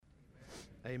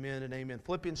Amen and amen.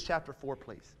 Philippians chapter 4,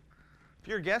 please. If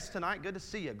you're a guest tonight, good to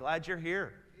see you. Glad you're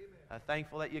here.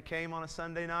 Thankful that you came on a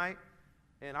Sunday night.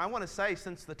 And I want to say,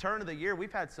 since the turn of the year,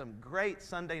 we've had some great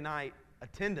Sunday night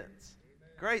attendance.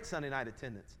 Great Sunday night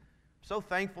attendance. So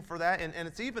thankful for that. And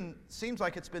it's even seems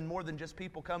like it's been more than just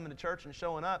people coming to church and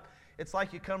showing up. It's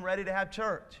like you come ready to have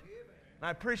church. And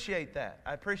I appreciate that.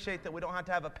 I appreciate that we don't have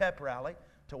to have a pep rally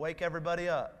to wake everybody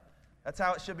up. That's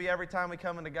how it should be every time we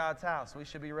come into God's house. We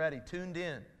should be ready, tuned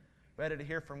in, ready to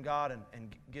hear from God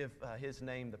and give His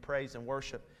name the praise and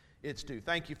worship it's due.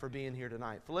 Thank you for being here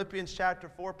tonight. Philippians chapter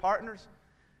 4, partners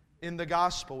in the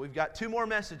gospel. We've got two more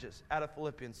messages out of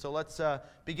Philippians. So let's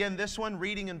begin this one,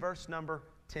 reading in verse number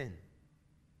 10.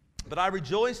 But I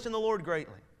rejoiced in the Lord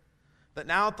greatly, that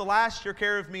now at the last your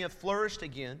care of me hath flourished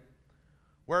again,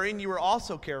 wherein you were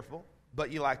also careful,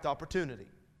 but you lacked opportunity.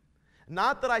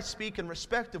 Not that I speak in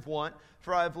respect of want,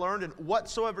 for I have learned in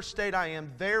whatsoever state I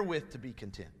am therewith to be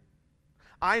content.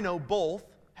 I know both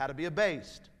how to be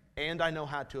abased, and I know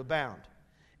how to abound.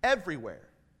 Everywhere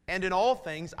and in all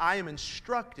things I am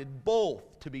instructed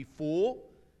both to be full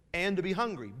and to be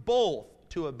hungry, both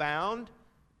to abound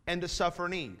and to suffer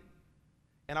need.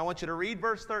 And I want you to read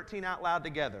verse 13 out loud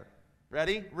together.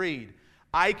 Ready? Read.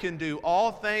 I can do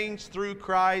all things through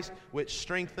Christ, which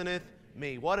strengtheneth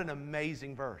me. What an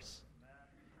amazing verse.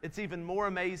 It's even more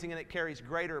amazing and it carries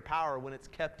greater power when it's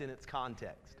kept in its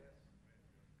context.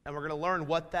 And we're going to learn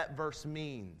what that verse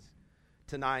means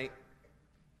tonight.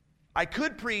 I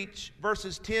could preach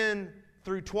verses 10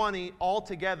 through 20 all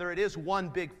together. It is one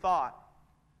big thought.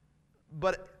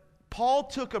 But Paul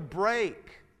took a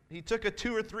break. He took a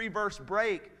 2 or 3 verse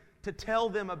break to tell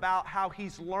them about how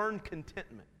he's learned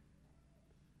contentment.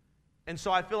 And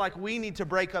so I feel like we need to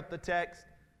break up the text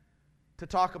to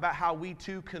talk about how we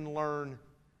too can learn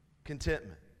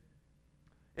contentment.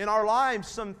 In our lives,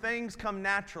 some things come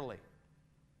naturally.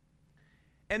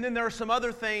 And then there are some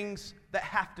other things that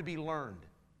have to be learned.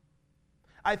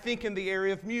 I think in the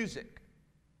area of music.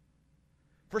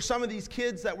 For some of these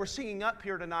kids that we're singing up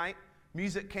here tonight,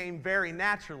 music came very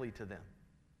naturally to them.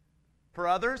 For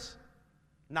others,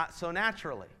 not so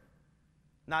naturally.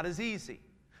 Not as easy.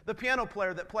 The piano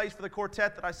player that plays for the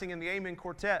quartet that I sing in the Amen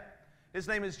Quartet, his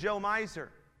name is Joe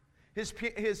Miser. His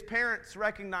parents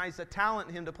recognized a talent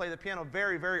in him to play the piano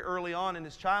very, very early on in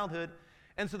his childhood,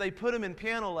 and so they put him in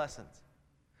piano lessons.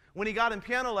 When he got in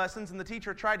piano lessons and the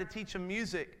teacher tried to teach him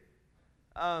music,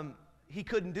 he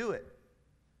couldn't do it.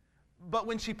 But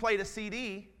when she played a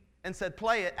CD and said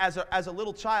play it, as a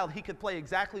little child, he could play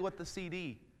exactly what the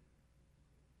CD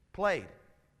played.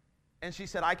 And she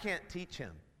said, I can't teach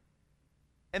him.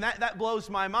 And that blows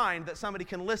my mind that somebody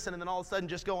can listen and then all of a sudden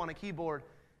just go on a keyboard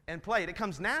and play it. It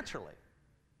comes naturally.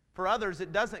 For others,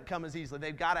 it doesn't come as easily.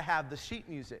 They've got to have the sheet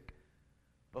music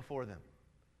before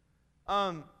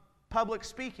them. Public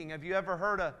speaking. Have you ever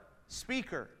heard a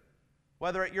speaker,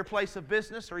 whether at your place of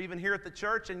business or even here at the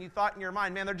church, and you thought in your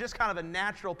mind, man, they're just kind of a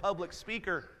natural public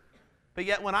speaker, but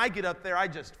yet when I get up there, I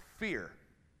just fear.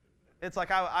 It's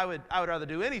like I would rather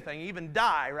do anything, even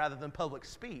die, rather than public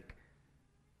speak.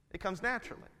 It comes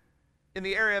naturally. In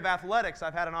the area of athletics,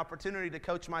 I've had an opportunity to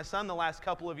coach my son the last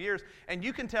couple of years, and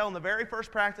you can tell in the very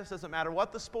first practice, doesn't matter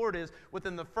what the sport is,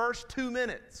 within the first 2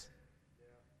 minutes,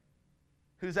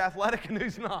 who's athletic and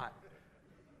who's not.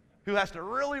 Who has to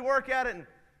really work at it,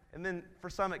 and then for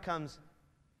some it comes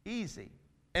easy.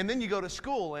 And then you go to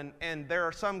school, and there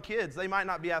are some kids, they might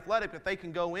not be athletic, but they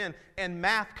can go in, and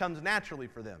math comes naturally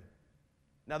for them.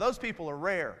 Now those people are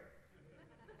rare.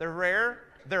 They're rare,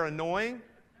 they're annoying,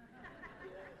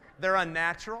 they're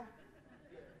unnatural.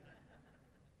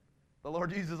 The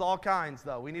Lord uses all kinds,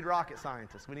 though. We need rocket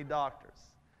scientists. We need doctors.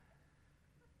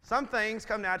 Some things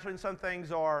come naturally and some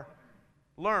things are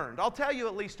learned. I'll tell you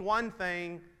at least one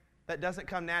thing that doesn't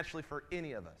come naturally for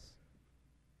any of us.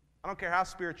 I don't care how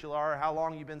spiritual you are or how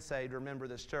long you've been saved or member of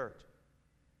this church.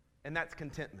 And that's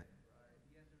contentment.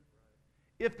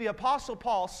 If the Apostle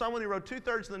Paul, someone who wrote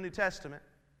 2/3 of the New Testament,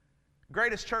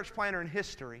 greatest church planter in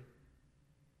history,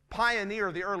 pioneer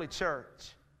of the early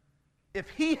church, if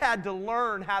he had to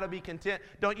learn how to be content,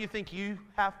 don't you think you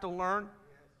have to learn?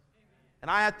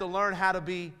 And I have to learn how to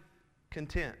be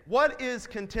content. What is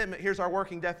contentment? Here's our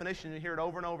working definition. You hear it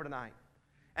over and over tonight.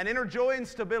 An inner joy and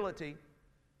stability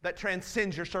that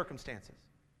transcends your circumstances.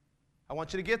 I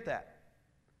want you to get that.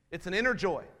 It's an inner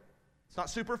joy. It's not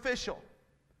superficial.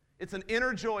 It's an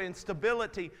inner joy and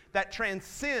stability that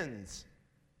transcends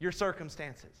your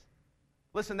circumstances.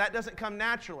 Listen, that doesn't come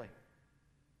naturally.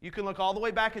 You can look all the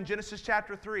way back in Genesis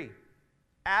chapter 3.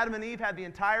 Adam and Eve had the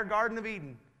entire Garden of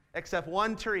Eden except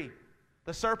one tree.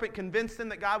 The serpent convinced them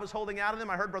that God was holding out of them.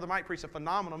 I heard Brother Mike preach a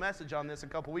phenomenal message on this a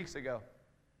couple weeks ago.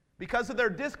 Because of their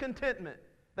discontentment,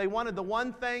 they wanted the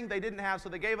one thing they didn't have, so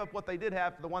they gave up what they did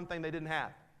have for the one thing they didn't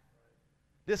have.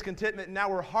 Discontentment, now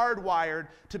we're hardwired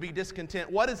to be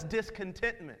discontent. What is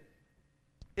discontentment?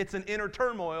 It's an inner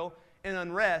turmoil and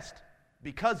unrest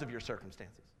because of your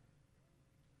circumstances.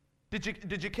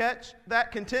 Did you catch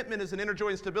that? Contentment is an inner joy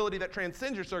and stability that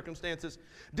transcends your circumstances.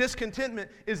 Discontentment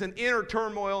is an inner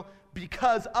turmoil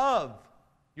because of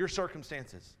your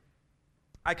circumstances.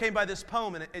 I came by this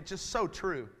poem, and it's just so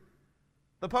true.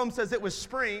 The poem says, it was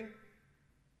spring,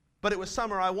 but it was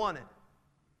summer I wanted.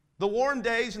 The warm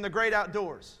days and the great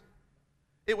outdoors.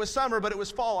 It was summer, but it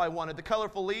was fall I wanted. The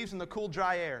colorful leaves and the cool,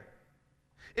 dry air.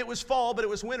 It was fall, but it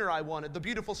was winter I wanted. The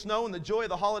beautiful snow and the joy of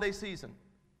the holiday season.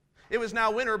 It was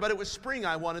now winter, but it was spring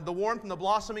I wanted. The warmth and the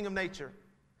blossoming of nature.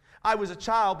 I was a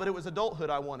child, but it was adulthood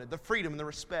I wanted. The freedom and the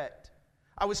respect.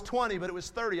 I was 20, but it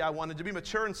was 30 I wanted. To be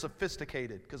mature and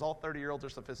sophisticated, because all 30-year-olds are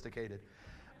sophisticated.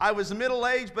 I was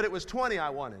middle-aged, but it was 20 I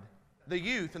wanted. The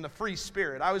youth and the free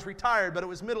spirit. I was retired, but it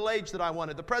was middle-aged that I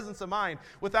wanted. The presence of mind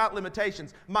without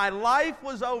limitations. My life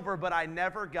was over, but I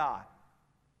never got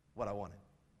what I wanted.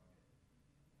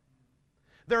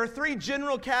 There are three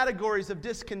general categories of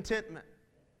discontentment: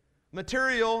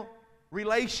 material,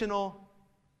 relational,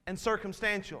 and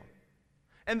circumstantial.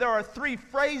 And there are three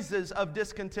phrases of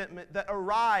discontentment that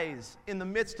arise in the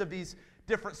midst of these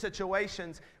different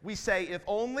situations. We say, if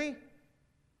only,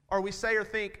 or we say or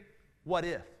think, what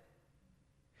if?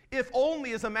 If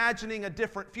only is imagining a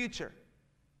different future.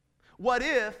 What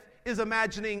if is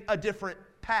imagining a different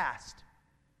past.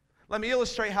 Let me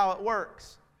illustrate how it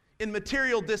works. In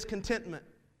material discontentment,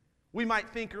 we might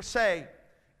think or say,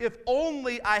 if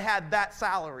only I had that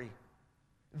salary,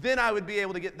 then I would be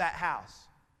able to get that house.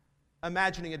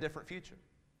 Imagining a different future.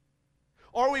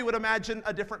 Or we would imagine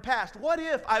a different past. What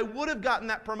if I would have gotten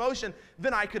that promotion,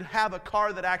 then I could have a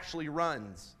car that actually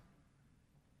runs?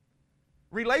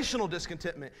 Relational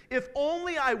discontentment. If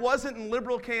only I wasn't in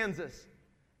liberal Kansas,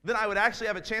 then I would actually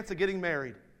have a chance of getting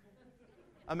married.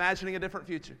 Imagining a different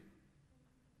future.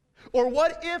 Or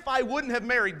what if I wouldn't have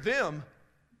married them,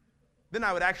 then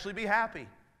I would actually be happy.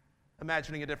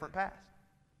 Imagining a different past.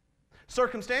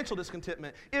 Circumstantial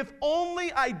discontentment. If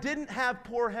only I didn't have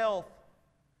poor health,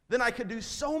 then I could do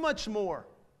so much more.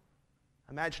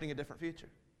 Imagining a different future.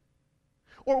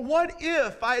 Or what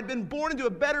if I had been born into a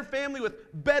better family with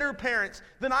better parents,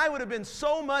 then I would have been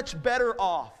so much better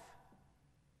off.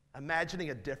 Imagining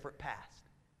a different past.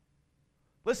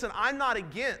 Listen, I'm not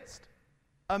against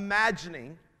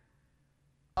imagining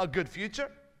a good future,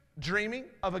 dreaming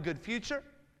of a good future,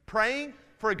 praying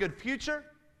for a good future,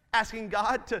 asking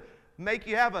God to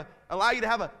allow you to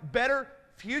have a better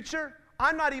future.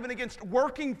 I'm not even against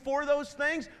working for those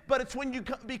things, but it's when you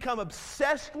become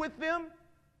obsessed with them,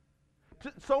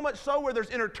 so much so where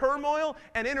there's inner turmoil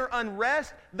and inner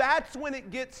unrest, that's when it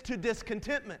gets to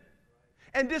discontentment.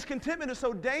 And discontentment is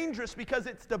so dangerous because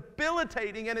it's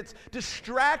debilitating and it's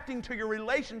distracting to your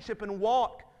relationship and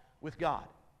walk with God.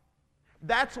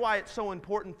 That's why it's so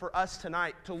important for us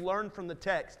tonight to learn from the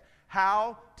text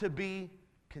how to be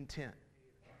content.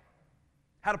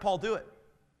 How did Paul do it?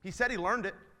 He said he learned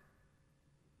it.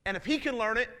 And if he can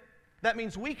learn it, that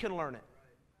means we can learn it.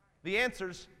 The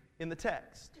answer's in the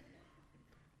text.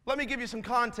 Let me give you some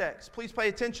context. Please pay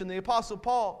attention. The Apostle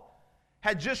Paul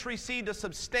had just received a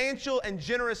substantial and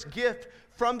generous gift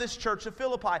from this church of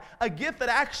Philippi, a gift that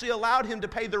actually allowed him to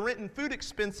pay the rent and food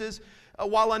expenses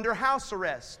while under house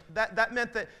arrest. That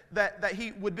meant that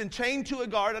he would have been chained to a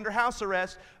guard under house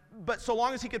arrest, but so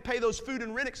long as he could pay those food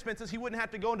and rent expenses, he wouldn't have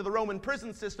to go into the Roman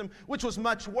prison system, which was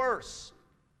much worse.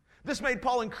 This made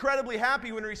Paul incredibly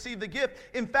happy when he received the gift.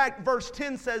 In fact, verse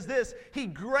 10 says this, he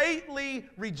greatly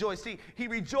rejoiced. He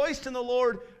rejoiced in the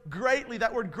Lord greatly.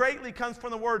 That word greatly comes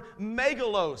from the word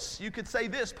megalos. You could say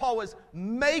this, Paul was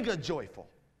mega joyful.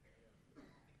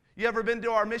 You ever been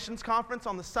to our missions conference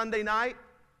on the Sunday night?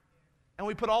 And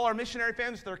we put all our missionary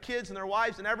families, their kids and their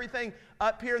wives and everything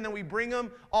up here, and then we bring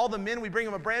them, all the men, we bring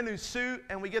them a brand new suit,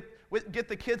 and we get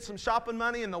the kids some shopping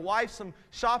money and the wife some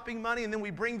shopping money, and then we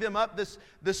bring them up this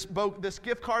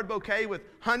gift card bouquet with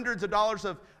hundreds of dollars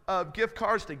of gift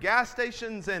cards to gas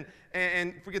stations and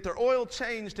get their oil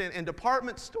changed and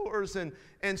department stores and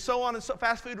so on and so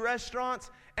fast food restaurants,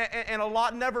 and a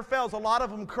lot never fails. A lot of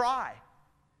them cry.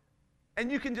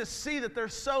 and you can just see that they're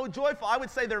so joyful. I would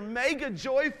say they're mega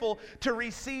joyful to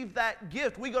receive that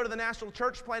gift. We go to the National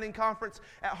Church Planting Conference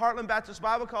at Heartland Baptist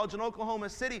Bible College in Oklahoma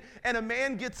City, and a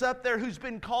man gets up there who's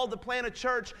been called to plant a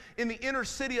church in the inner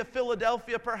city of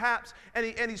Philadelphia, perhaps, and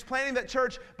he's planting that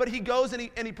church, but he goes and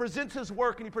he presents his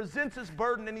work, and he presents his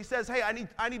burden, and he says, hey,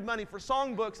 I need money for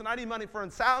songbooks, and I need money for a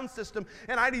sound system,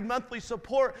 and I need monthly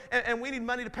support, and we need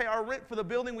money to pay our rent for the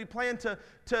building we plan to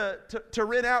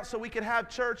rent out so we can have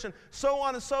church, and so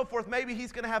on and so forth. Maybe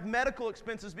he's going to have medical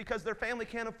expenses because their family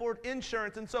can't afford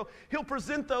insurance, and so he'll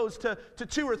present those to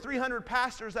 200 or 300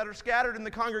 pastors that are scattered in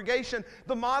the congregation.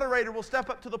 The moderator will step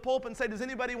up to the pulpit and say, does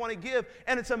anybody want to give?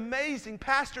 And it's amazing.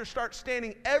 Pastors start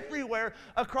standing everywhere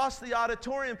across the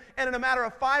auditorium, and in a matter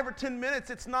of 5 or 10 minutes,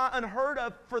 it's not unheard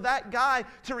of for that guy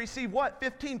to receive what,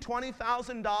 $15,000,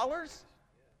 $20,000?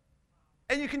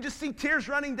 And you can just see tears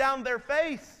running down their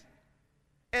face.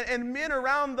 And men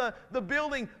around the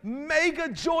building mega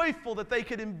joyful that they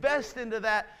could invest into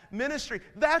that ministry.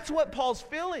 That's what Paul's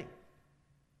feeling.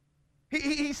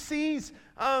 He sees,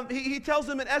 he tells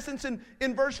them in essence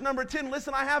in verse number 10,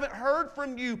 listen, I haven't heard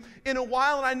from you in a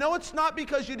while, and I know it's not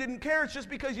because you didn't care, it's just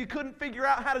because you couldn't figure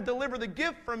out how to deliver the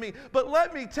gift from me. But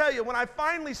let me tell you, when I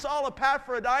finally saw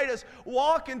Epaphroditus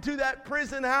walk into that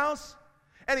prison house,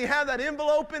 and he had that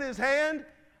envelope in his hand,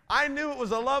 I knew it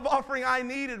was a love offering I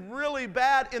needed really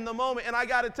bad in the moment. And I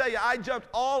got to tell you, I jumped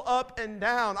all up and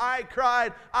down. I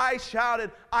cried. I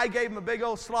shouted. I gave him a big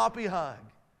old sloppy hug.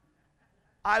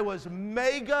 I was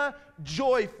mega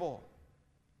joyful.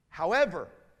 However,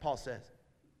 Paul says,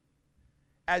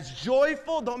 as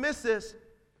joyful, don't miss this,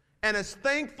 and as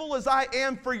thankful as I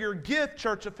am for your gift,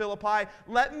 Church of Philippi,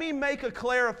 let me make a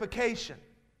clarification.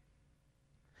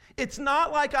 It's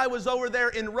not like I was over there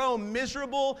in Rome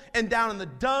miserable and down in the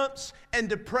dumps and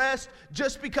depressed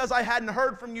just because I hadn't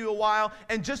heard from you a while,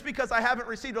 and just because I haven't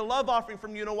received a love offering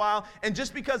from you in a while, and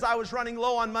just because I was running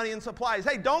low on money and supplies.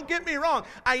 Hey, don't get me wrong.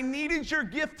 I needed your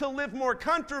gift to live more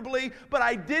comfortably, but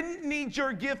I didn't need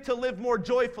your gift to live more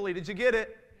joyfully. Did you get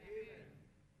it?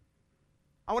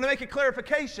 I want to make a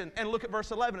clarification and look at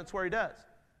verse 11. It's where he does.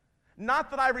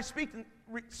 Not that I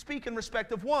speak in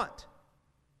respect of want.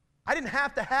 I didn't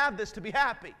have to have this to be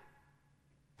happy.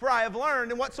 For I have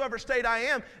learned in whatsoever state I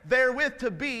am, therewith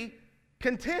to be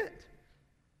content.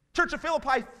 Church of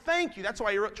Philippi, thank you. That's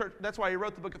why he wrote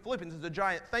the book of Philippians as a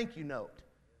giant thank you note.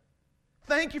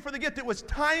 Thank you for the gift. It was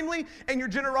timely, and your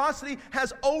generosity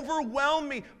has overwhelmed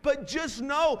me. But just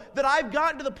know that I've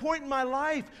gotten to the point in my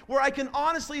life where I can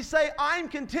honestly say I'm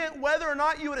content whether or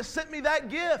not you would have sent me that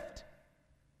gift.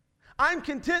 I'm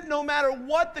content no matter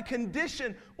what the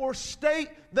condition or state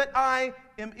that I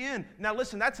am in. Now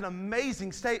listen, that's an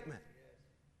amazing statement.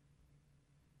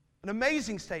 An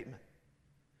amazing statement.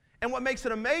 And what makes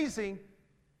it amazing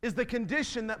is the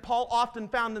condition that Paul often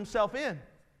found himself in.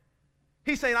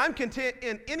 He's saying, I'm content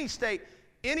in any state,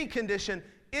 any condition,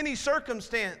 any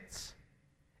circumstance.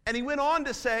 And he went on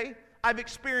to say, I've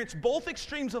experienced both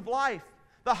extremes of life.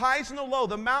 The highs and the low,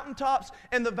 the mountaintops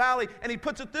and the valley. And he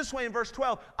puts it this way in verse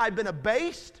 12. I've been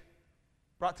abased,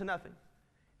 brought to nothing.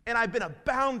 And I've been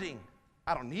abounding.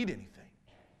 I don't need anything.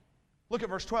 Look at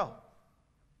verse 12.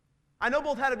 I know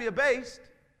both how to be abased,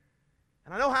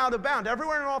 and I know how to abound.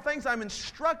 Everywhere in all things I'm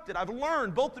instructed. I've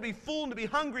learned both to be full and to be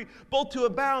hungry, both to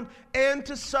abound and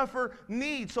to suffer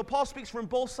need. So Paul speaks from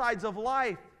both sides of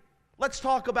life. Let's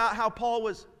talk about how Paul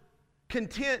was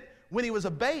content when he was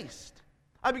abased.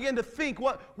 I began to think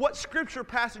what scripture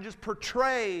passages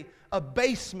portray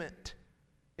abasement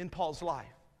in Paul's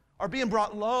life, or being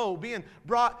brought low, being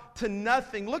brought to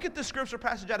nothing. Look at the scripture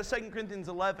passage out of 2 Corinthians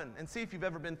 11 and see if you've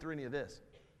ever been through any of this.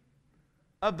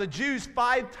 Of the Jews,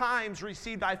 5 times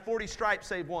received I 40 stripes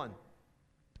save one.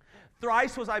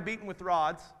 Thrice was I beaten with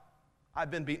rods. I've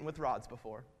been beaten with rods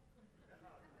before.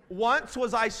 Once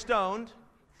was I stoned.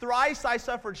 Thrice I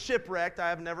suffered shipwrecked. I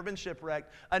have never been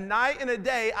shipwrecked. A night and a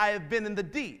day I have been in the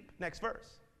deep. Next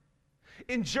verse.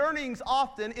 In journeyings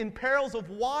often, in perils of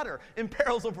water, in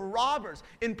perils of robbers,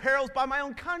 in perils by my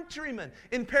own countrymen,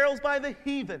 in perils by the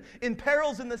heathen, in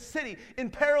perils in the city, in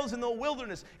perils in the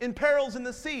wilderness, in perils in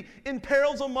the sea, in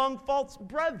perils among false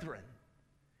brethren,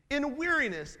 in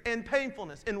weariness and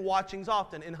painfulness, in watchings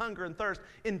often, in hunger and thirst,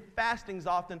 in fastings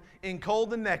often, in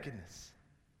cold and nakedness.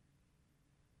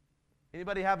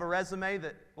 Anybody have a resume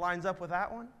that lines up with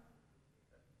that one?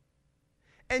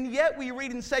 And yet we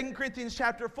read in 2 Corinthians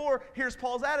chapter 4, here's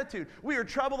Paul's attitude. We are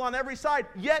troubled on every side,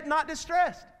 yet not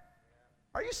distressed.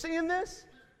 Are you seeing this?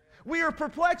 We are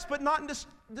perplexed, but not in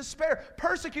despair.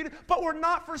 Persecuted, but we're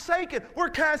not forsaken. We're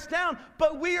cast down,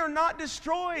 but we are not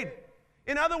destroyed.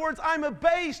 In other words, I'm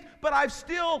abased, but I've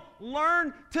still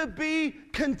learned to be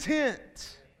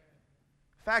content.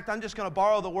 In fact, I'm just going to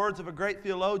borrow the words of a great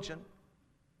theologian,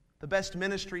 the best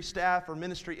ministry staff or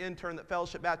ministry intern that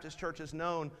Fellowship Baptist Church has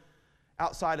known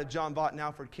outside of John Vaught and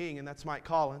Alfred King, and that's Mike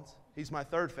Collins. He's my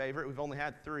third favorite. We've only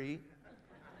had 3.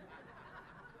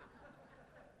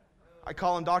 I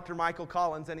call him Dr. Michael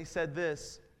Collins, and he said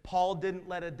this: Paul didn't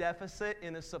let a deficit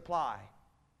in his supply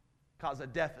cause a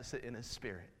deficit in his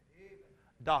spirit.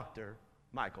 Dr.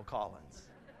 Michael Collins.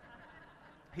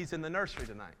 He's in the nursery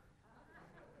tonight.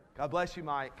 God bless you,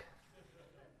 Mike.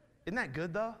 Isn't that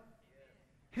good, though?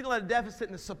 He didn't let a deficit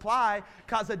in the supply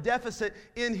cause a deficit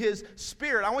in his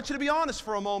spirit. I want you to be honest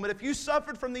for a moment. If you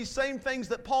suffered from these same things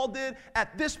that Paul did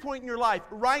at this point in your life,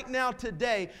 right now,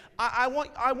 today, I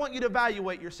want you to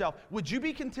evaluate yourself. Would you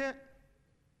be content?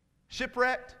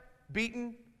 Shipwrecked,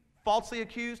 beaten, falsely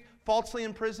accused, falsely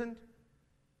imprisoned,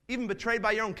 even betrayed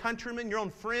by your own countrymen, your own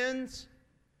friends?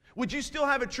 Would you still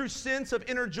have a true sense of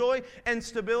inner joy and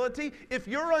stability? If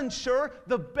you're unsure,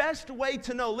 the best way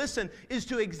to know, listen, is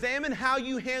to examine how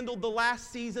you handled the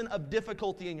last season of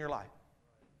difficulty in your life.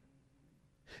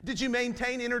 Did you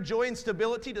maintain inner joy and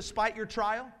stability despite your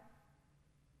trial?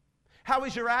 How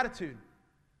is your attitude?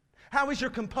 How is your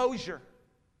composure?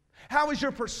 How is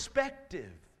your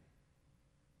perspective?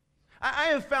 I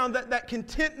have found that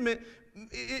contentment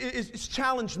is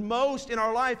challenged most in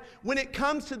our life when it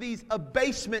comes to these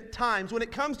abasement times, when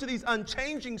it comes to these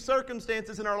unchanging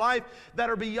circumstances in our life that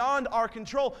are beyond our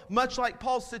control, much like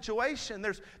Paul's situation.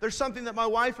 There's something that my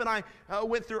wife and I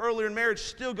went through earlier in marriage,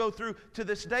 still go through to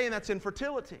this day, and that's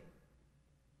infertility.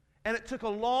 And it took a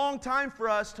long time for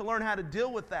us to learn how to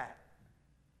deal with that.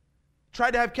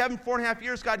 Tried to have Kevin 4.5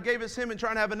 years. God gave us him, and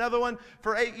trying to have another one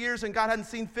for 8 years, and God hadn't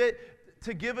seen fit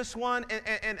to give us one.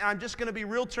 And I'm just going to be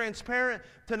real transparent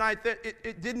tonight that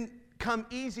it didn't come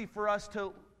easy for us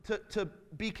to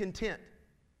be content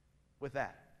with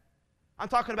that. I'm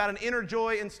talking about an inner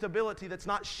joy and stability that's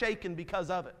not shaken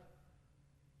because of it.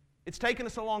 It's taken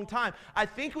us a long time. I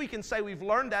think we can say we've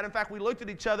learned that. In fact, we looked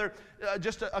at each other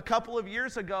just a couple of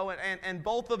years ago, and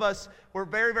both of us were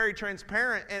very, very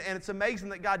transparent. And it's amazing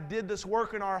that God did this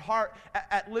work in our heart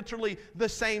at literally the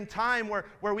same time,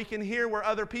 where we can hear where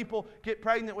other people get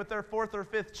pregnant with their 4th or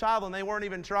 5th child and they weren't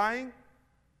even trying.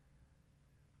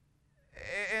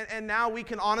 And now we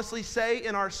can honestly say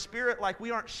in our spirit, like,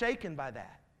 we aren't shaken by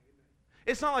that.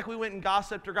 It's not like we went and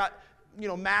gossiped or got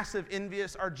massive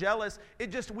envious or jealous.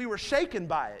 We were shaken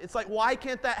by it. It's like, why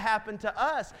can't that happen to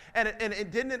us? And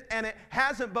it didn't, and it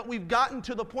hasn't, but we've gotten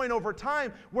to the point over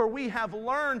time where we have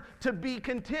learned to be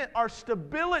content. Our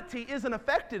stability isn't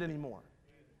affected anymore.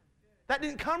 That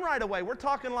didn't come right away. We're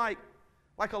talking like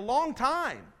a long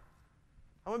time.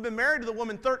 I've been married to the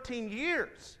woman 13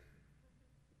 years.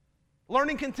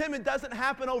 Learning contentment doesn't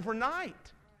happen overnight.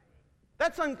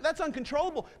 That's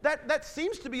uncontrollable. That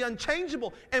seems to be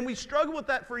unchangeable. And we struggle with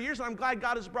that for years, and I'm glad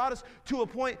God has brought us to a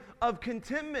point of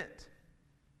contentment.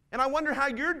 And I wonder how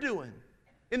you're doing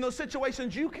in those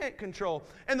situations you can't control,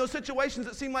 and those situations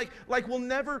that seem like will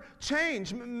never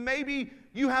change. Maybe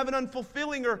you have an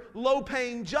unfulfilling or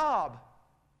low-paying job.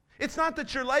 It's not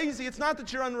that you're lazy. It's not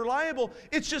that you're unreliable.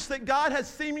 It's just that God has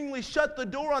seemingly shut the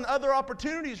door on other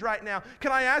opportunities right now.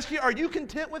 Can I ask you, are you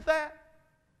content with that?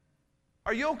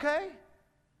 Are you okay?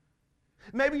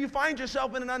 Maybe you find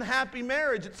yourself in an unhappy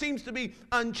marriage. It seems to be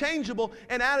unchangeable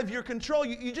and out of your control.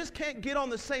 You just can't get on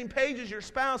the same page as your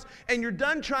spouse, and you're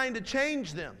done trying to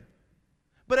change them.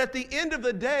 But at the end of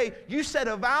the day, you set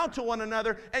a vow to one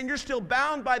another, and you're still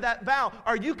bound by that vow.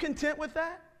 Are you content with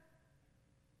that?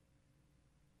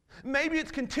 Maybe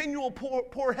it's continual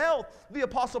poor health. The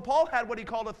Apostle Paul had what he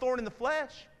called a thorn in the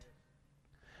flesh.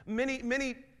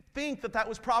 Many think that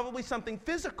was probably something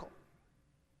physical.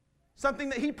 Something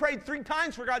that he prayed 3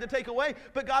 times for God to take away,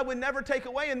 but God would never take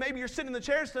away. And maybe you're sitting in the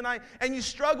chairs tonight and you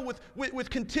struggle with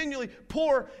continually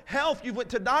poor health. You went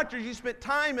to doctors, you spent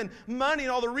time and money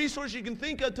and all the resources you can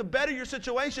think of to better your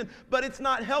situation, but it's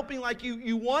not helping like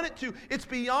you want it to. It's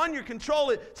beyond your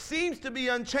control. It seems to be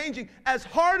unchanging. As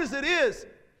hard as it is,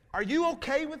 are you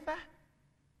okay with that?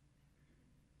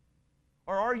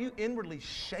 Or are you inwardly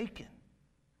shaken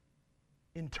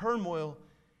in turmoil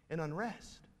and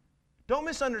unrest? Don't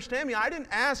misunderstand me. I didn't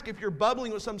ask if you're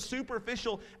bubbling with some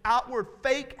superficial, outward,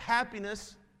 fake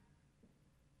happiness.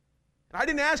 And I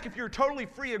didn't ask if you're totally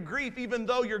free of grief, even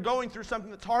though you're going through something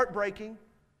that's heartbreaking.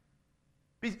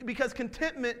 Because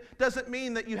contentment doesn't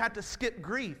mean that you have to skip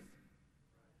grief.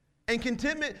 And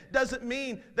contentment doesn't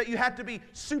mean that you have to be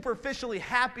superficially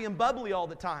happy and bubbly all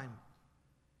the time.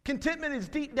 Contentment is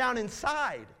deep down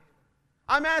inside.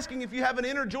 I'm asking if you have an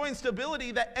inner joy and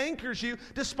stability that anchors you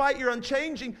despite your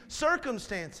unchanging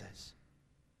circumstances.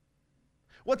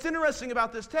 What's interesting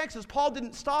about this text is Paul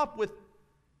didn't stop with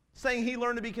saying he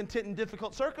learned to be content in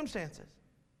difficult circumstances.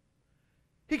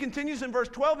 He continues in verse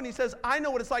 12 and he says, I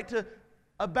know what it's like to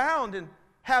abound and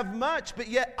have much, but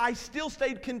yet I still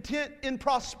stayed content in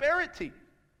prosperity,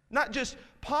 not just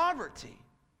poverty.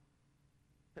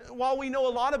 While we know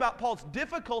a lot about Paul's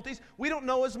difficulties, we don't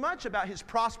know as much about his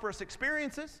prosperous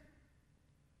experiences.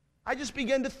 I just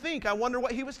began to think, I wonder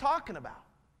what he was talking about.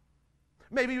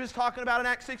 Maybe he was talking about in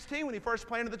Acts 16 when he first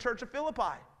planted the church of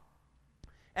Philippi.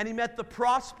 And he met the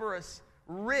prosperous,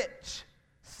 rich,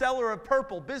 seller of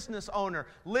purple, business owner.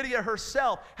 Lydia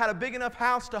herself had a big enough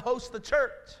house to host the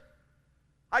church.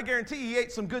 I guarantee he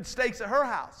ate some good steaks at her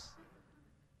house.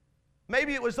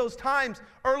 Maybe it was those times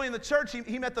early in the church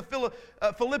he met the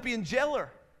Philippian jailer.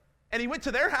 And he went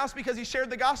to their house because he shared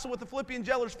the gospel with the Philippian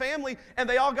jailer's family, and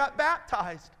they all got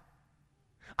baptized.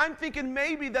 I'm thinking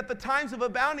maybe that the times of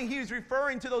abounding, he was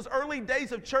referring to those early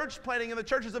days of church planting in the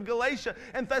churches of Galatia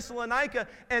and Thessalonica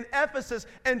and Ephesus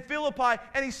and Philippi,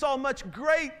 and he saw much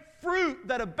great fruit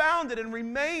that abounded and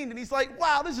remained, and he's like,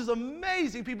 wow, this is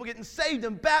amazing. People getting saved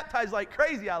and baptized like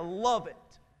crazy. I love it.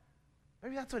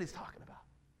 Maybe that's what he's talking about.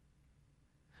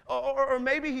 Or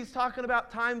maybe he's talking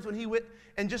about times when he went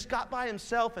and just got by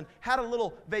himself and had a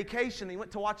little vacation. He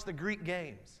went to watch the Greek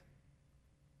games.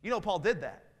 You know, Paul did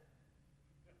that.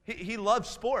 He loved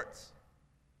sports.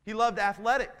 He loved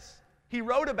athletics. He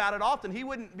wrote about it often. He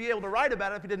wouldn't be able to write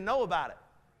about it if he didn't know about it.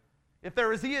 If there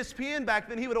was ESPN back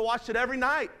then, he would have watched it every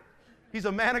night. He's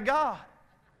a man of God.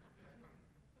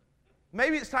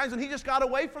 Maybe it's times when he just got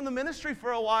away from the ministry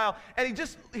for a while and he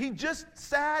just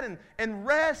sat and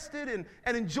rested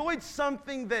and enjoyed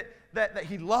something that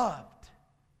he loved.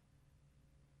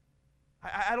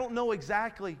 I don't know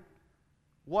exactly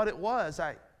what it was.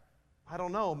 I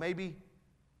don't know. Maybe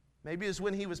it was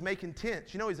when he was making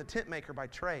tents. You know, he's a tent maker by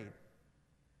trade.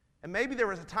 And maybe there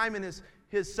was a time in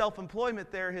his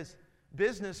self-employment there, his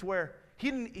business, where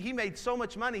he made so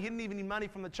much money, he didn't even need money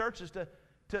from the churches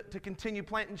to continue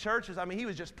planting churches. I mean, he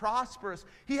was just prosperous.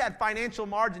 He had financial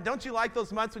margin. Don't you like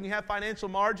those months when you have financial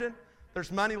margin?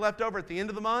 There's money left over at the end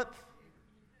of the month.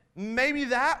 Maybe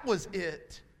that was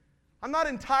it. I'm not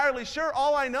entirely sure.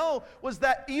 All I know was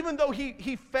that even though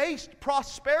he faced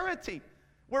prosperity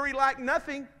where he lacked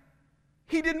nothing,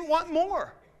 he didn't want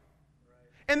more.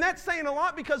 And that's saying a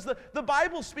lot because the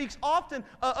Bible speaks often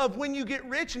of when you get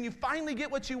rich and you finally get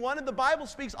what you wanted. The Bible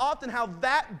speaks often how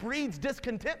that breeds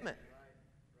discontentment.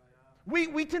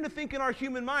 We tend to think in our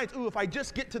human minds, ooh, if I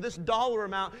just get to this dollar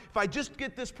amount, if I just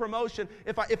get this promotion,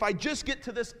 if I just get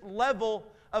to this level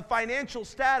of financial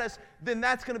status, then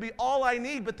that's going to be all I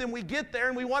need. But then we get there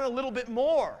and we want a little bit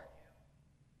more.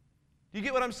 You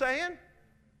get what I'm saying?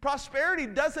 Prosperity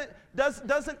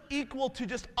doesn't equal to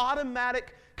just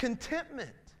automatic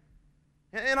contentment.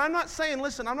 And I'm not saying,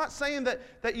 listen, I'm not saying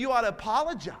that you ought to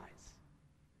apologize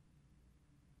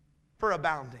for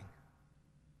abounding.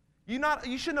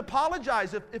 You shouldn't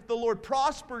apologize if the Lord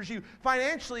prospers you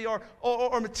financially or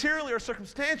materially or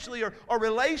circumstantially or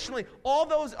relationally. All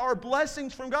those are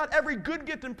blessings from God. Every good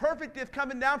gift and perfect gift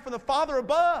coming down from the Father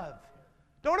above.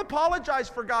 Don't apologize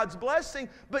for God's blessing,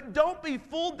 but don't be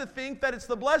fooled to think that it's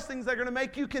the blessings that are going to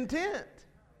make you content.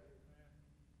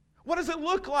 What does it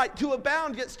look like to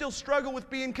abound yet still struggle with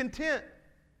being content?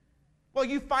 Well,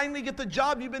 you finally get the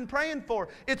job you've been praying for.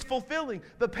 It's fulfilling.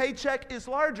 The paycheck is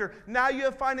larger. Now you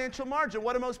have financial margin.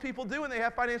 What do most people do when they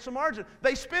have financial margin?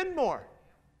 They spend more.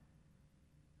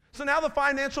 So now the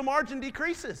financial margin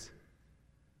decreases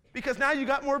because now you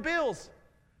got more bills.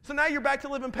 So now you're back to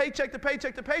living paycheck to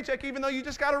paycheck to paycheck even though you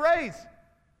just got a raise.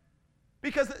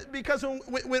 Because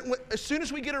when, as soon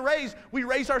as we get a raise, we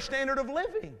raise our standard of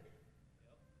living.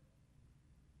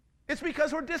 It's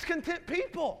because we're discontent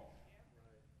people.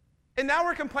 And now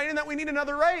we're complaining that we need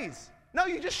another raise. No,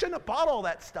 you just shouldn't have bought all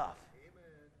that stuff.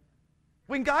 Amen.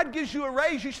 When God gives you a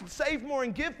raise, you should save more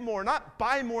and give more, not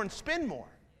buy more and spend more.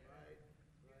 Right.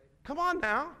 Come on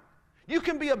now. You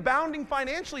can be abounding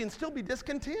financially and still be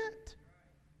discontent.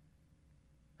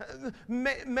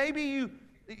 Maybe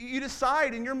you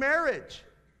decide in your marriage,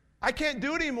 I can't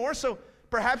do it anymore, so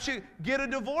perhaps you get a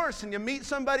divorce and you meet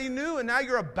somebody new and now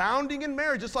you're abounding in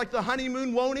marriage. It's like the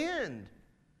honeymoon won't end.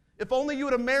 If only you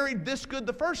would have married this good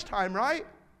the first time, right?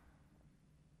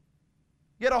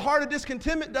 Yet a heart of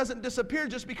discontentment doesn't disappear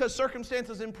just because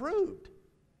circumstances improved.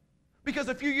 Because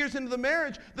a few years into the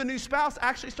marriage, the new spouse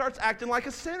actually starts acting like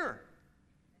a sinner.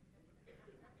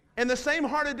 And the same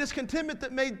heart of discontentment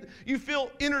that made you feel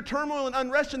inner turmoil and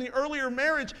unrest in the earlier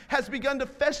marriage has begun to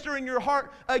fester in your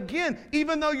heart again.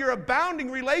 Even though you're abounding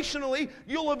relationally,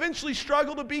 you'll eventually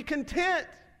struggle to be content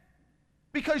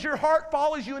because your heart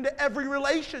follows you into every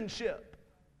relationship.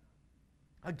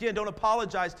 Again, don't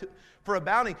apologize for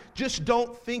abounding. Just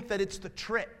don't think that it's the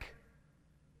trick.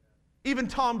 Even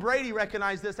Tom Brady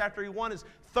recognized this after he won his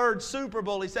third Super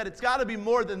Bowl. He said, it's got to be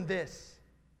more than this.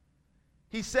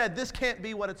 He said, this can't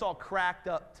be what it's all cracked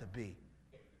up to be.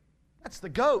 That's the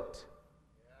GOAT.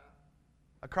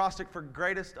 Acrostic for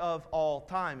greatest of all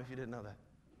time, if you didn't know that.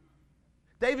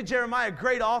 David Jeremiah, a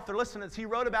great author, listen to this. He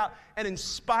wrote about an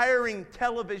inspiring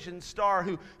television star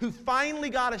who finally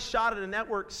got a shot at a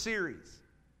network series.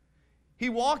 He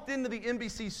walked into the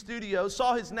NBC studio,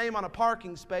 saw his name on a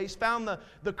parking space, found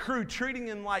the crew treating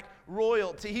him like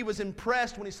royalty. He was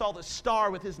impressed when he saw the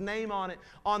star with his name on it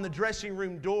on the dressing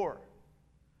room door.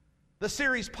 The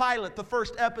series pilot, the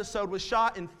first episode, was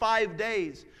shot in 5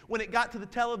 days. When it got to the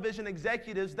television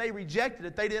executives, they rejected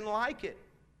it. They didn't like it.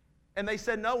 And they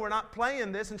said, no, we're not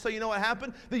playing this. And so you know what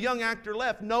happened? The young actor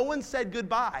left. No one said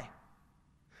goodbye.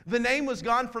 The name was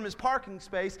gone from his parking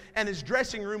space, and his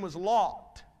dressing room was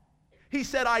locked. He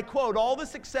said, I quote, all the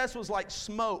success was like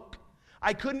smoke.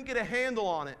 I couldn't get a handle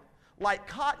on it. Like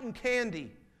cotton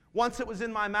candy. Once it was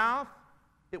in my mouth,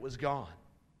 it was gone.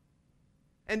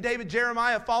 And David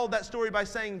Jeremiah followed that story by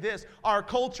saying this, our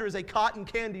culture is a cotton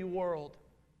candy world.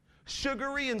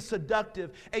 Sugary and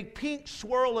seductive, a pink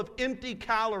swirl of empty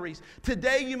calories.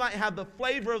 Today you might have the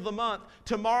flavor of the month.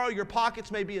 Tomorrow your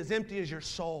pockets may be as empty as your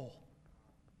soul.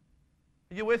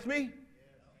 Are you with me?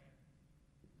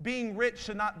 Being rich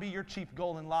should not be your chief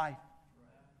goal in life.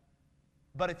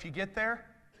 But if you get there,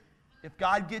 if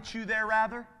God gets you there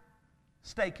rather,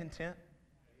 stay content.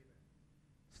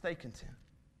 Stay content.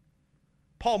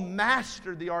 Paul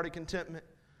mastered the art of contentment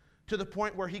to the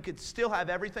point where he could still have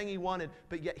everything he wanted,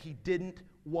 but yet he didn't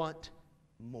want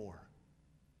more.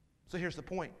 So here's the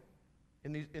point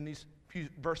in these few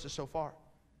verses so far.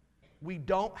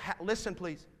 Listen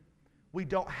please, we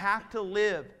don't have to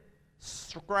live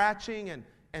scratching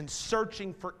and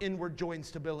searching for inward joy and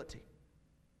stability.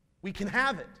 We can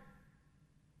have it.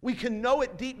 We can know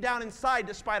it deep down inside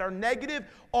despite our negative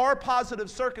or positive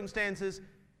circumstances,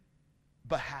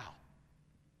 but how?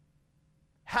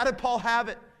 How did Paul have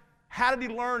it? How did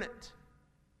he learn it?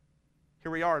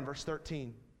 Here we are in verse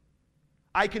 13.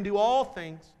 I can do all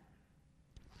things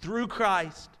through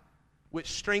Christ, which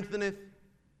strengtheneth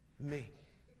me.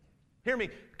 Hear me.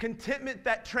 Contentment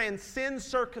that transcends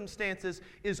circumstances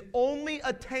is only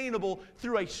attainable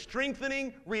through a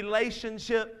strengthening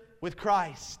relationship with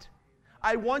Christ.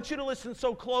 I want you to listen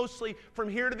so closely from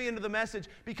here to the end of the message,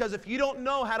 because if you don't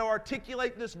know how to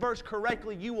articulate this verse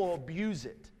correctly, you will abuse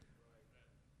it.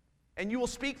 And you will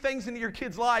speak things into your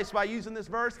kids' lives by using this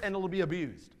verse, and it'll be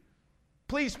abused.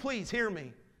 Please, please hear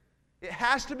me. It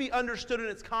has to be understood in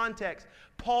its context.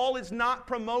 Paul is not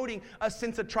promoting a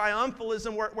sense of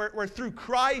triumphalism where through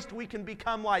Christ we can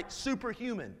become like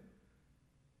superhuman.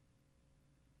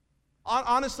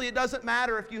 Honestly, it doesn't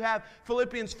matter if you have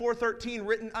Philippians 4:13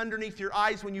 written underneath your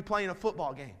eyes when you play in a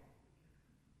football game.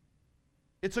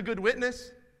 It's a good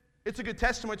witness. It's a good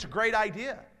testimony. It's a great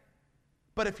idea.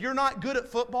 But if you're not good at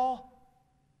football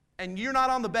and you're not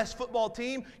on the best football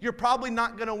team, you're probably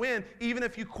not going to win, even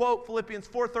if you quote Philippians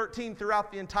 4:13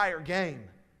 throughout the entire game.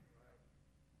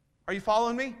 Are you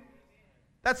following me?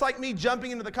 That's like me jumping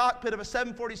into the cockpit of a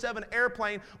 747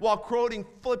 airplane while quoting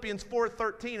Philippians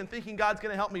 4:13 and thinking God's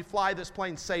going to help me fly this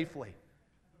plane safely.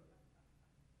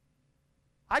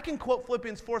 I can quote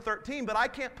Philippians 4:13, but I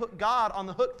can't put God on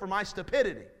the hook for my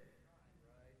stupidity.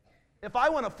 If I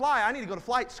want to fly, I need to go to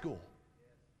flight school.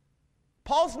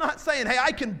 Paul's not saying, hey,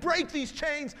 I can break these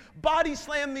chains, body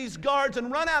slam these guards,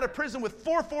 and run out of prison with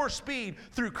 4.4 speed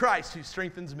through Christ who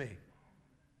strengthens me.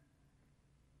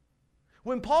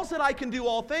 When Paul said, I can do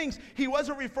all things, he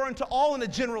wasn't referring to all in a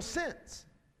general sense.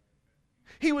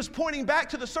 He was pointing back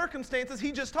to the circumstances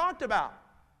he just talked about.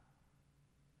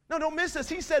 No, don't miss this.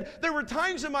 He said, there were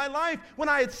times in my life when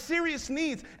I had serious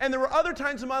needs, and there were other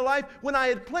times in my life when I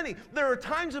had plenty. There were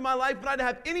times in my life when I didn't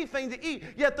have anything to eat,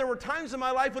 yet there were times in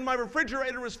my life when my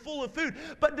refrigerator was full of food.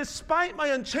 But despite my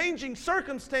unchanging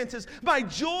circumstances, my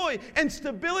joy and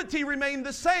stability remained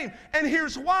the same. And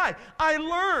here's why. I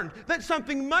learned that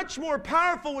something much more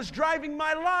powerful was driving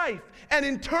my life, an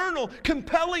internal,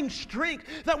 compelling strength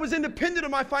that was independent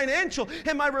of my financial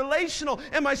and my relational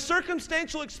and my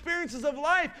circumstantial experiences of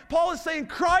life. Paul is saying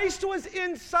Christ was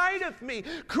inside of me.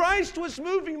 Christ was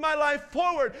moving my life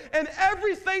forward, and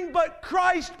everything but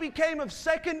Christ became of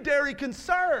secondary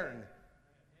concern. Amen.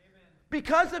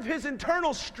 Because of his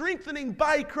internal strengthening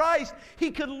by Christ,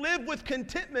 he could live with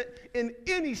contentment in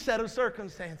any set of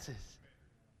circumstances.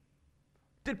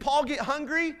 Did Paul get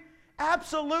hungry?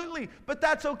 Absolutely. But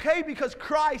that's okay because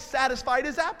Christ satisfied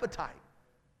his appetite.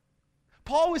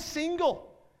 Paul was single.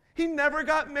 He never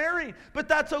got married. But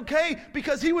that's okay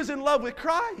because he was in love with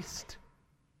Christ.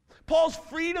 Paul's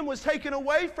freedom was taken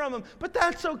away from him. But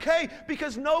that's okay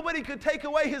because nobody could take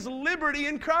away his liberty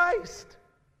in Christ.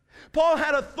 Paul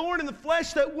had a thorn in the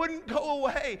flesh that wouldn't go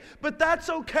away. But that's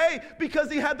okay because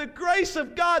he had the grace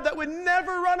of God that would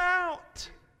never run out.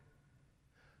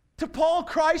 To Paul,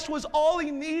 Christ was all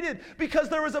he needed because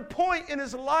there was a point in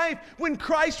his life when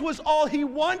Christ was all he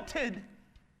wanted.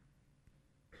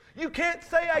 You can't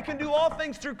say I can do all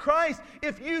things through Christ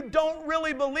if you don't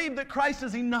really believe that Christ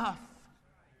is enough.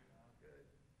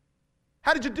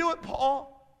 How did you do it, Paul?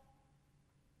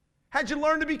 How'd you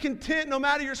learn to be content no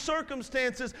matter your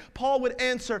circumstances? Paul would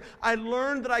answer, I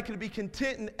learned that I could be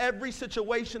content in every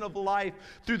situation of life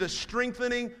through the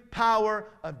strengthening power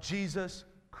of Jesus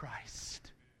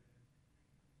Christ.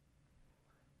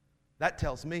 That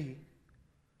tells me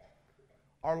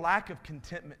our lack of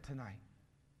contentment tonight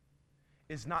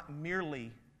is not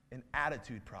merely an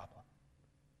attitude problem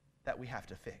that we have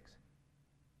to fix.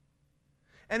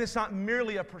 And it's not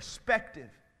merely a perspective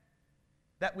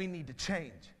that we need to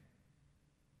change.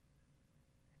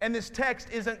 And this text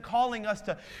isn't calling us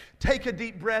to take a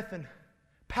deep breath and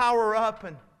power up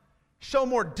and show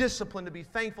more discipline to be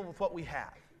thankful with what we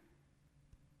have.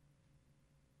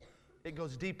 It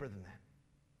goes deeper than that.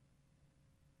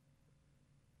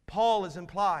 Paul has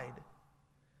implied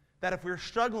that if we're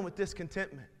struggling with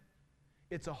discontentment,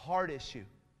 it's a heart issue.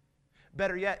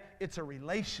 Better yet, it's a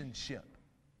relationship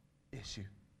issue.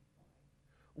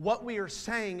 What we are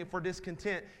saying if we're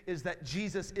discontent is that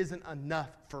Jesus isn't enough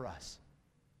for us.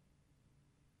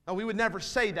 Now, we would never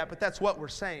say that, but that's what we're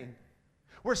saying.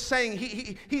 We're saying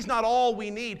He's not all we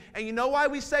need. And you know why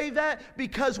we say that?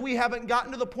 Because we haven't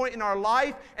gotten to the point in our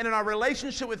life and in our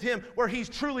relationship with Him where He's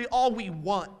truly all we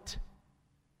want.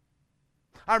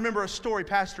 I remember a story.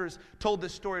 Pastor has told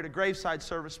this story at a graveside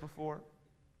service before.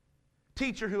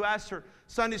 Teacher who asked her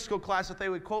Sunday school class if they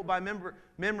would quote by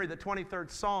memory the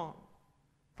 23rd Psalm.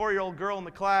 4-year-old girl in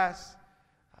the class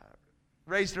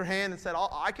raised her hand and said, "Oh,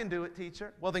 I can do it,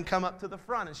 teacher." Well, then come up to the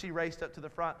front. And she raced up to the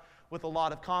front with a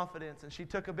lot of confidence. And she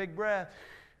took a big breath.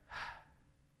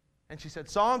 And she said,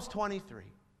 Psalms 23.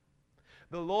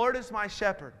 The Lord is my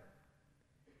shepherd.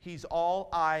 He's all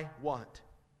I want.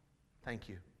 Thank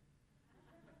you.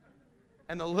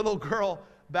 And the little girl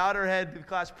bowed her head to the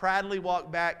class, proudly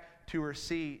walked back to her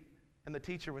seat. And the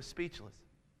teacher was speechless.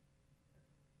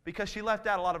 Because she left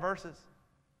out a lot of verses.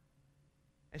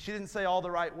 And she didn't say all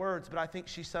the right words, but I think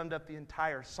she summed up the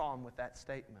entire psalm with that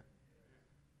statement.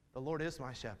 The Lord is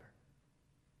my shepherd.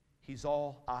 He's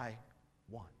all I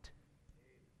want.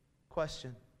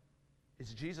 Question,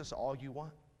 is Jesus all you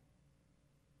want?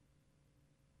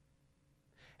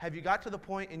 Have you got to the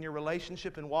point in your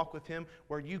relationship and walk with Him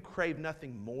where you crave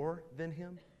nothing more than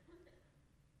Him?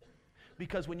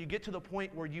 Because when you get to the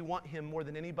point where you want Him more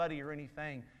than anybody or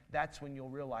anything, that's when you'll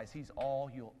realize He's all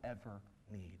you'll ever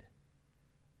need.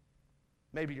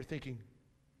 Maybe you're thinking,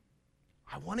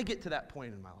 I want to get to that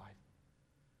point in my life.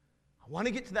 I want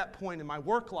to get to that point in my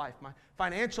work life, my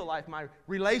financial life, my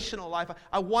relational life.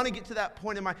 I want to get to that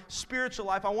point in my spiritual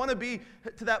life. I want to be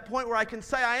to that point where I can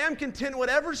say I am content in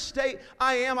whatever state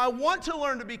I am. I want to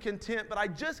learn to be content, but I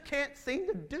just can't seem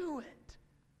to do it.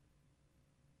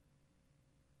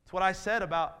 It's what I said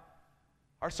about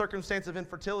our circumstance of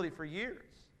infertility for years.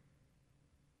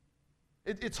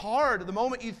 It's hard. The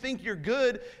moment you think you're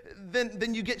good,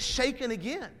 then you get shaken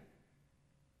again.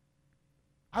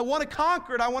 I want to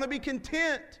conquer it. I want to be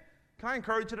content. Can I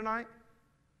encourage you tonight?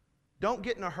 Don't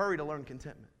get in a hurry to learn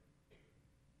contentment.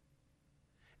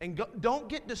 And don't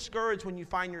get discouraged when you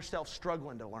find yourself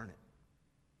struggling to learn it.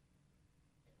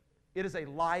 It is a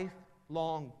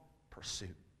lifelong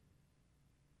pursuit.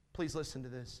 Please listen to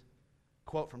this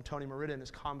quote from Tony Merida in his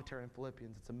commentary on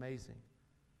Philippians. It's amazing.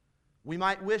 We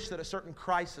might wish that a certain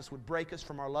crisis would break us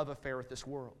from our love affair with this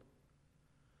world.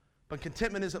 But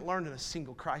contentment isn't learned in a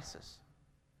single crisis.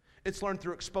 It's learned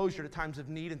through exposure to times of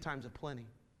need and times of plenty.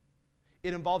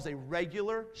 It involves a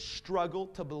regular struggle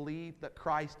to believe that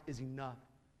Christ is enough.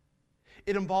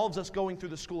 It involves us going through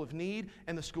the school of need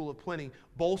and the school of plenty.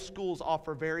 Both schools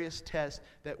offer various tests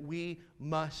that we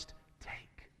must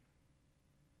take.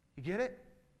 You get it?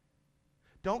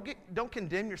 Don't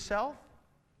condemn yourself.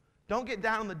 Don't get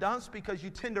down in the dumps because you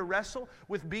tend to wrestle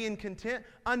with being content.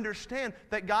 Understand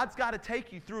that God's got to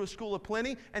take you through a school of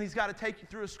plenty and He's got to take you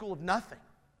through a school of nothing.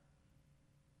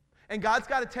 And God's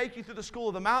got to take you through the school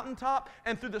of the mountaintop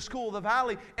and through the school of the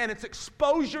valley. And it's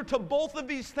exposure to both of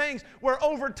these things where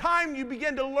over time you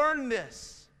begin to learn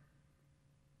this.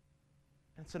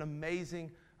 And it's an amazing,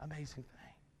 amazing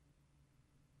thing.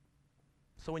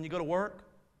 So when you go to work,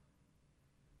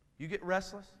 you get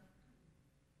restless,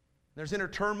 there's inner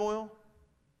turmoil.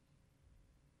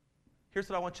 Here's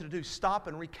what I want you to do. Stop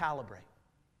and recalibrate.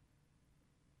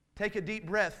 Take a deep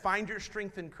breath. Find your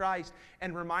strength in Christ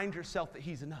and remind yourself that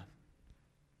He's enough.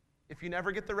 If you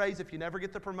never get the raise, if you never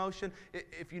get the promotion,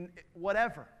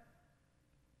 whatever.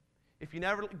 If you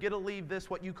never get to leave this,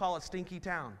 what you call a stinky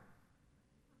town,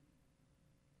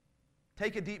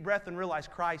 take a deep breath and realize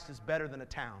Christ is better than a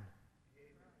town.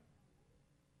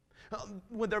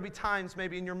 Would there be times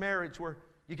maybe in your marriage where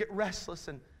you get restless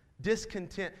and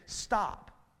discontent?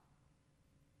 Stop.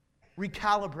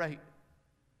 Recalibrate.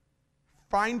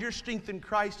 Find your strength in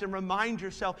Christ and remind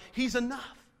yourself He's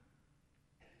enough.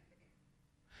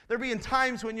 There be in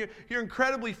times when you're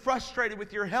incredibly frustrated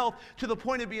with your health to the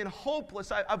point of being hopeless.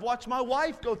 I've watched my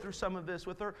wife go through some of this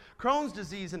with her Crohn's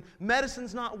disease, and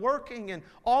medicine's not working and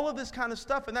all of this kind of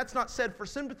stuff. And that's not said for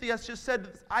sympathy. That's just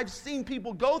said I've seen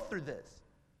people go through this.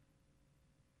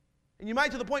 And you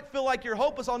might to the point feel like you're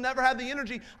hopeless. I'll never have the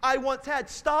energy I once had.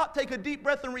 Stop, take a deep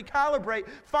breath and recalibrate.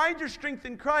 Find your strength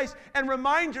in Christ and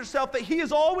remind yourself that He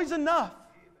is always enough.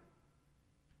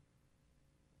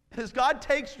 And as God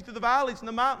takes you through the valleys and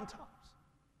the mountaintops,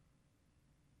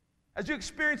 as you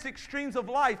experience the extremes of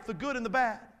life, the good and the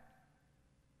bad,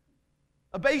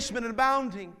 abasement and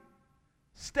abounding,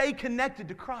 stay connected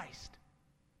to Christ.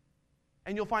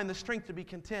 And you'll find the strength to be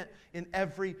content in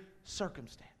every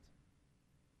circumstance.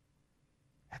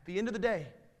 At the end of the day,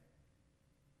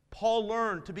 Paul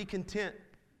learned to be content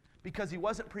because he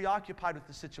wasn't preoccupied with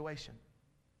the situation.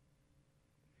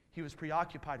 He was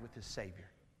preoccupied with his Savior.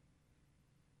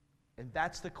 And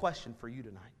that's the question for you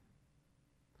tonight.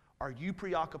 Are you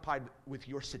preoccupied with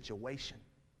your situation?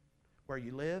 Where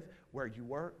you live, where you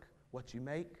work, what you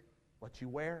make, what you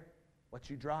wear, what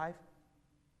you drive,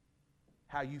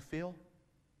 how you feel?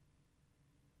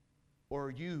 Or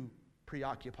are you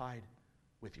preoccupied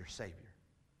with your Savior?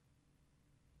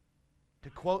 To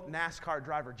quote NASCAR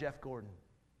driver Jeff Gordon,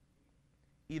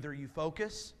 either you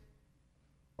focus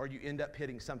or you end up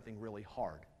hitting something really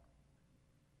hard.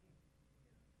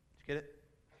 Did you get it?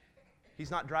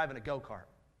 He's not driving a go-kart.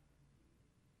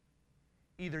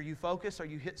 Either you focus or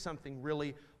you hit something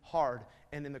really hard.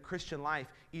 And in the Christian life,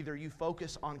 either you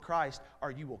focus on Christ or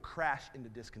you will crash into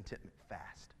discontentment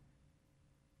fast.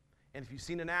 And if you've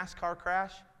seen a NASCAR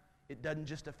crash, it doesn't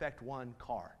just affect one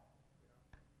car.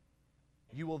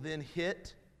 You will then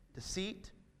hit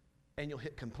deceit, and you'll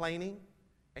hit complaining,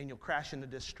 and you'll crash into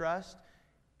distrust,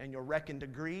 and you'll wreck into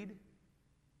greed.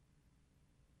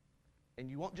 And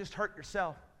you won't just hurt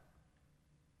yourself.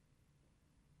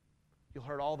 You'll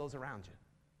hurt all those around you.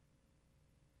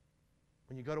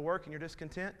 When you go to work and you're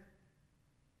discontent,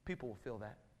 people will feel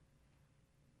that.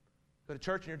 Go to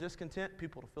church and you're discontent,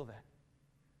 people will feel that.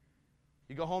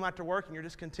 You go home after work and you're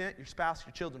discontent, your spouse,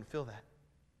 your children feel that.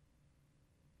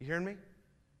 You hearing me?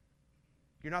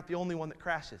 You're not the only one that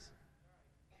crashes.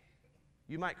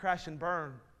 You might crash and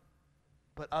burn,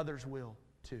 but others will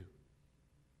too.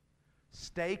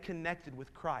 Stay connected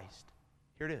with Christ.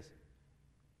 Here it is.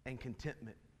 And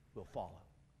contentment will follow.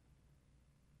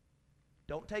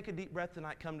 Don't take a deep breath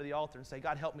tonight, come to the altar and say,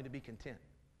 God, help me to be content.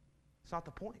 It's not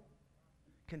the point.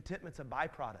 Contentment's a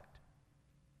byproduct.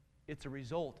 It's a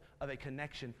result of a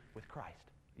connection with Christ.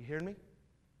 You hearing me?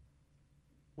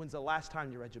 When's the last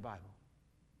time you read your Bible?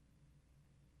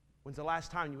 When's the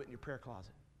last time you went in your prayer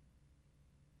closet?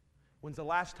 When's the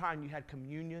last time you had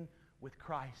communion with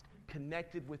Christ,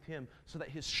 connected with Him so that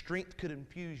His strength could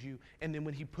infuse you, and then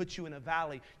when He puts you in a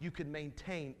valley, you could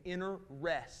maintain inner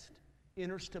rest,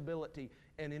 inner stability,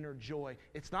 and inner joy?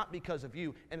 It's not because of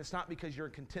you, and it's not because you're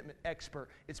a contentment expert.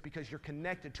 It's because you're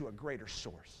connected to a greater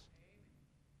source.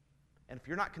 And if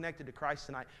you're not connected to Christ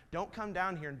tonight, don't come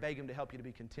down here and beg Him to help you to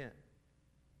be content.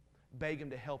 Beg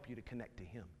Him to help you to connect to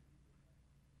Him.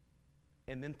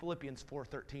 And then Philippians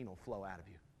 4:13 will flow out of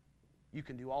you. You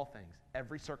can do all things,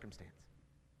 every circumstance.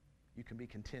 You can be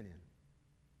content in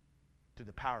through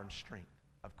the power and strength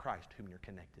of Christ whom you're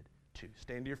connected to.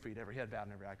 Stand to your feet, every head bowed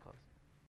and every eye closed.